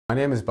My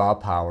name is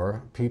Bob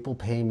Power. People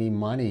pay me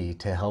money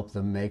to help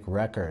them make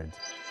records.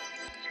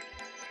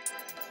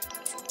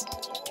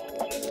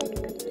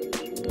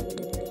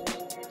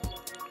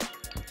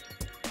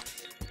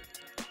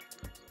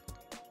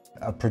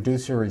 A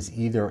producer is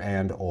either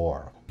and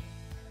or.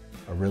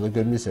 A really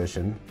good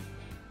musician,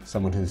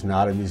 someone who's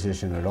not a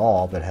musician at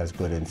all but has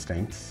good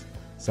instincts,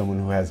 someone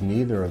who has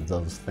neither of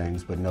those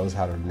things but knows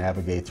how to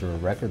navigate through a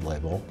record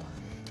label,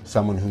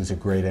 someone who's a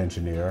great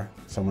engineer,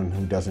 someone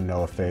who doesn't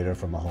know a fader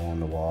from a hole in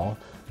the wall,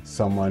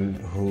 someone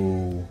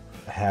who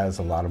has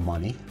a lot of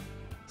money,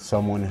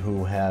 someone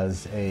who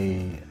has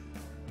a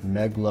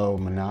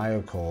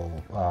megalomaniacal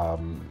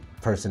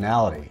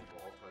personality.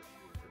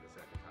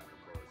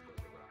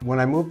 When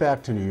I moved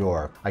back to New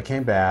York, I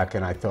came back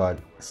and I thought,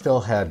 still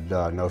had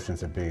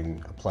notions of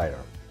being a player.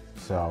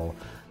 So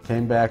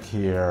came back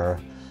here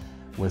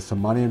with some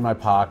money in my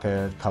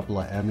pocket, a couple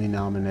of Emmy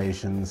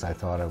nominations. I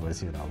thought I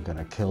was,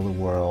 gonna kill the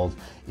world.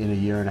 In a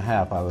year and a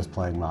half, I was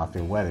playing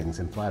Mafia weddings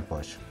in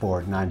Flatbush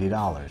for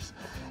 $90.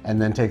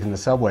 And then taking the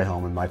subway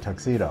home in my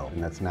tuxedo,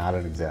 and that's not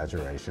an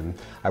exaggeration.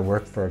 I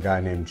worked for a guy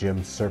named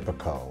Jim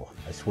Serpico.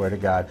 I swear to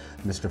God,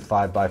 Mr.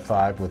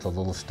 5x5 with a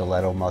little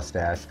stiletto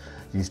mustache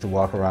used to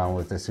walk around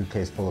with a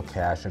suitcase full of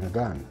cash and a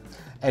gun.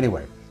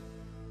 Anyway,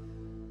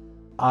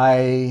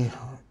 I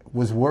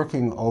was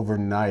working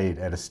overnight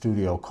at a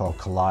studio called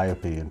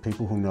Calliope, and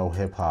people who know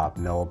hip-hop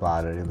know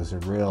about it. It was a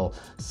real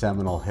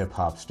seminal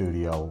hip-hop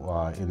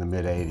studio in the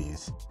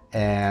mid-'80s.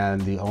 And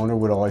the owner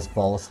would always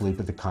fall asleep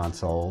at the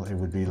console. It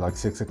would be like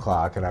 6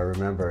 o'clock, and I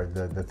remember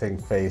the thing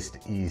faced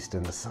east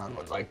and the sun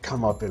would like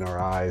come up in our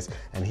eyes,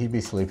 and he'd be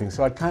sleeping,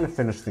 so I'd kind of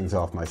finish things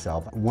off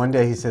myself. One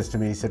day he says to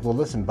me, he said, well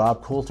listen,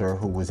 Bob Coulter,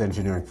 who was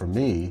engineering for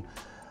me,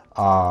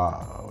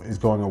 is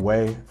going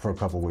away for a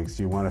couple weeks.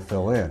 Do you want to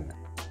fill in?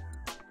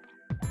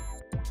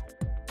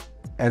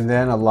 And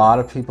then a lot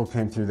of people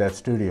came through that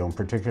studio, and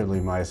particularly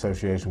my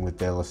association with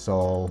De La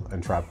Soul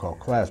and Tribe Called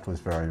Quest was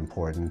very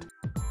important.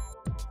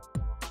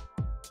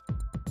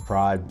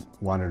 Tribe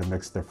wanted to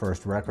mix their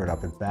first record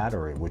up at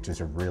Battery, which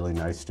is a really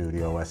nice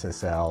studio,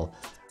 SSL.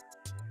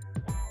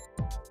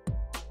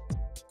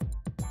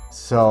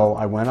 So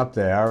I went up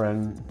there,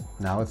 and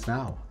now it's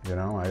now.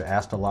 I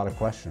asked a lot of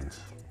questions.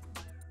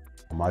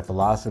 My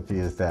philosophy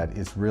is that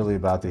it's really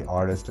about the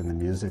artist and the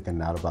music and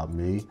not about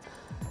me.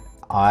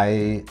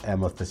 I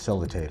am a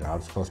facilitator.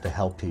 I'm supposed to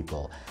help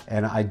people.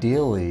 And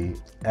ideally,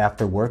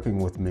 after working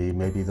with me,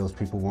 maybe those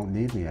people won't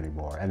need me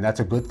anymore. And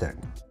that's a good thing.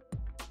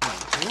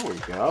 Here we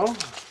go.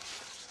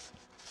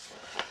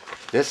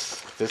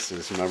 This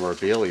is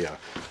memorabilia.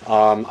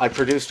 I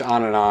produced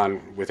On and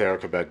On with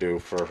Erykah Badu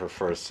for her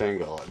first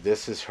single.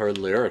 This is her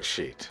lyric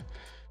sheet.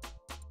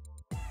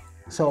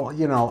 So,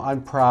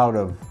 I'm proud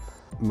of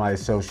my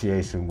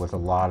association with a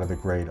lot of the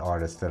great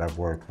artists that I've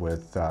worked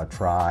with,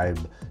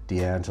 Tribe,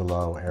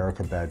 D'Angelo,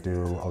 Erykah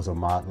Badu, Ozo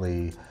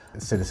Motley,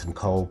 Citizen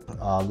Cope,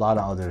 a lot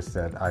of others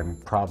that I'm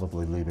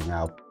probably leaving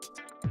out.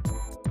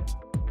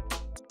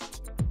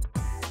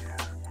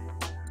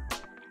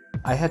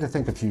 I had to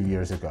think a few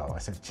years ago. I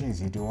said,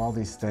 geez, you do all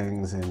these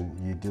things and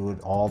you do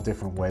it all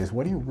different ways.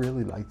 What do you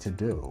really like to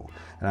do?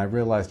 And I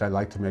realized I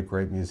like to make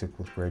great music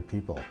with great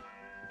people.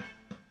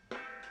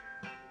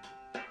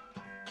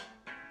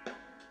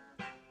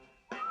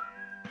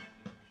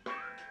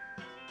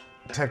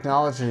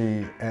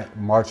 Technology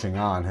marching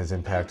on has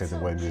impacted the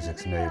way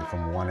music's made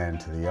from one end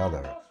to the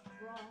other.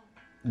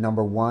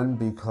 Number one,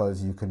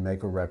 because you can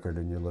make a record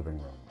in your living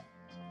room.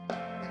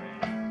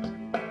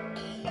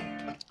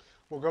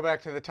 We'll go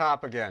back to the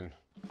top again.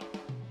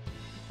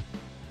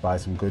 Buy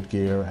some good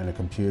gear and a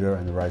computer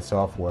and the right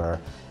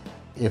software.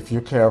 If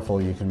you're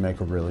careful, you can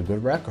make a really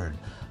good record.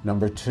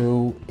 Number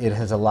two, it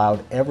has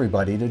allowed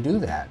everybody to do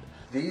that.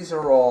 These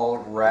are all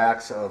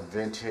racks of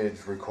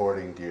vintage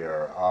recording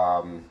gear.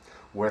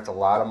 Worth a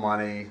lot of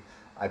money.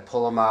 I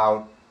pull them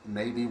out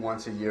maybe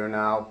once a year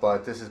now,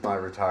 but this is my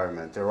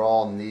retirement. They're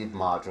all Neve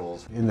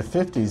modules. In the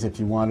 50s, if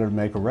you wanted to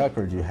make a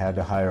record, you had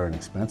to hire an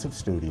expensive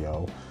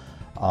studio,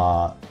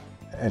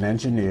 an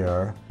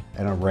engineer,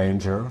 an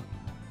arranger,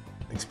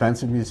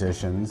 expensive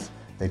musicians.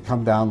 They'd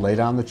come down, lay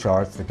down the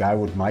charts, the guy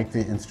would mic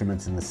the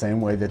instruments in the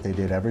same way that they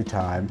did every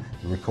time,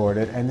 record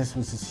it, and this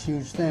was this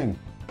huge thing.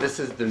 This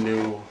is the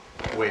new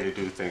way to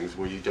do things,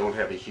 where you don't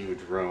have a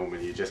huge room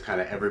and you just kind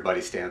of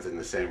everybody stands in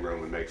the same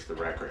room and makes the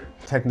record.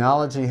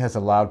 Technology has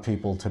allowed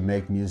people to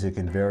make music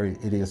in very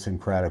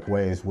idiosyncratic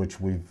ways, which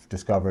we've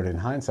discovered in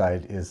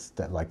hindsight is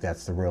that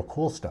that's the real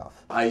cool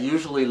stuff. I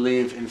usually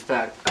leave, in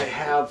fact, I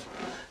have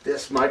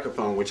this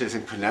microphone which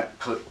isn't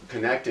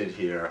connected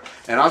here,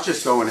 and I'll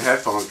just go in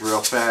headphones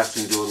real fast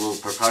and do a little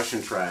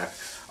percussion track.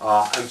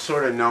 I'm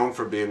sort of known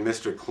for being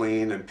Mr.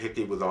 Clean and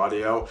picky with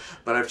audio,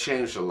 but I've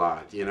changed a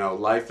lot.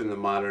 Life in the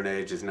modern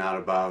age is not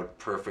about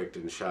perfect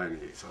and shiny.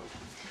 So.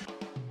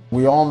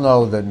 We all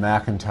know that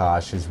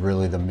Macintosh is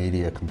really the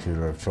media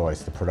computer of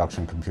choice, the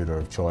production computer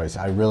of choice.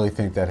 I really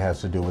think that has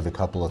to do with a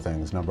couple of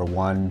things. Number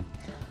one,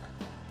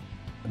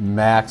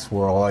 Macs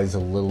were always a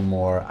little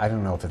more, I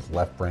don't know if it's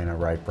left brain or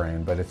right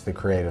brain, but it's the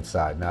creative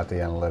side, not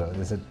the analytical.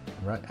 Is it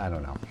right? I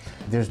don't know.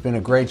 There's been a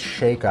great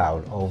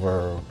shakeout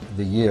over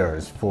the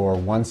years. For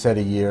one set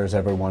of years,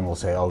 everyone will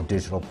say, oh,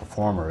 Digital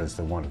Performer is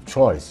the one of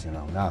choice, you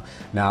know.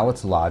 Now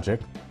it's Logic.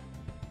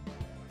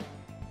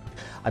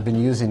 I've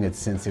been using it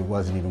since it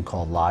wasn't even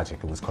called Logic.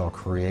 It was called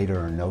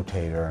Creator or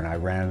Notator, and I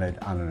ran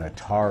it on an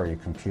Atari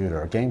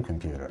computer, a game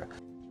computer.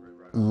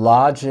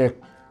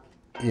 Logic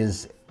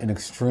is an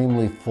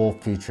extremely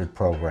full-featured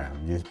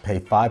program. You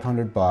pay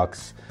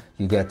 $500,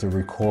 you get the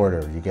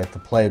recorder, you get the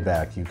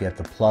playback, you get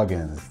the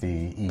plugins,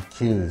 the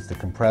EQs, the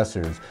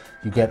compressors,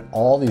 you get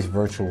all these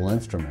virtual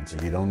instruments.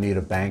 You don't need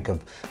a bank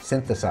of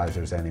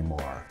synthesizers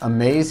anymore.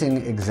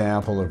 Amazing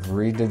example of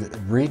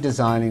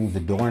redesigning the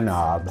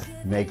doorknob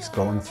makes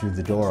going through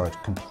the door a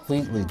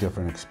completely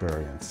different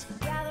experience.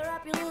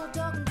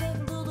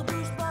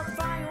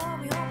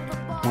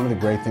 One of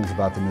the great things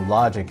about the new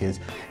Logic is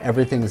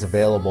everything is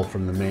available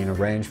from the main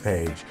arrange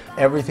page.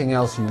 Everything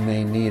else you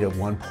may need at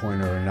one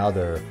point or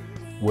another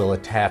will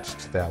attach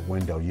to that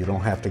window. You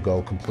don't have to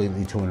go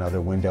completely to another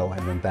window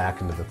and then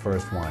back into the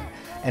first one.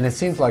 And it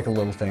seems like a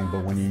little thing,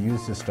 but when you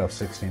use this stuff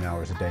 16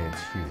 hours a day,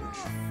 it's huge.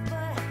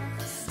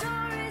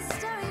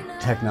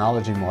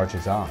 Technology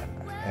marches on,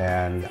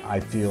 and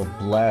I feel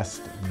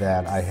blessed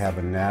that I have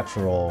a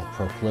natural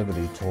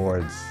proclivity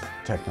towards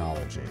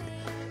technology.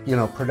 You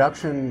know,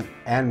 production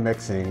and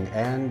mixing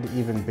and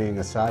even being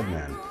a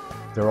sideman,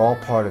 they're all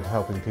part of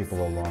helping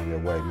people along their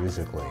way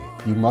musically.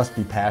 You must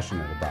be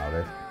passionate about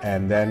it,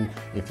 and then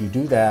if you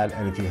do that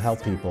and if you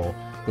help people,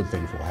 good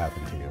things will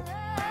happen to you.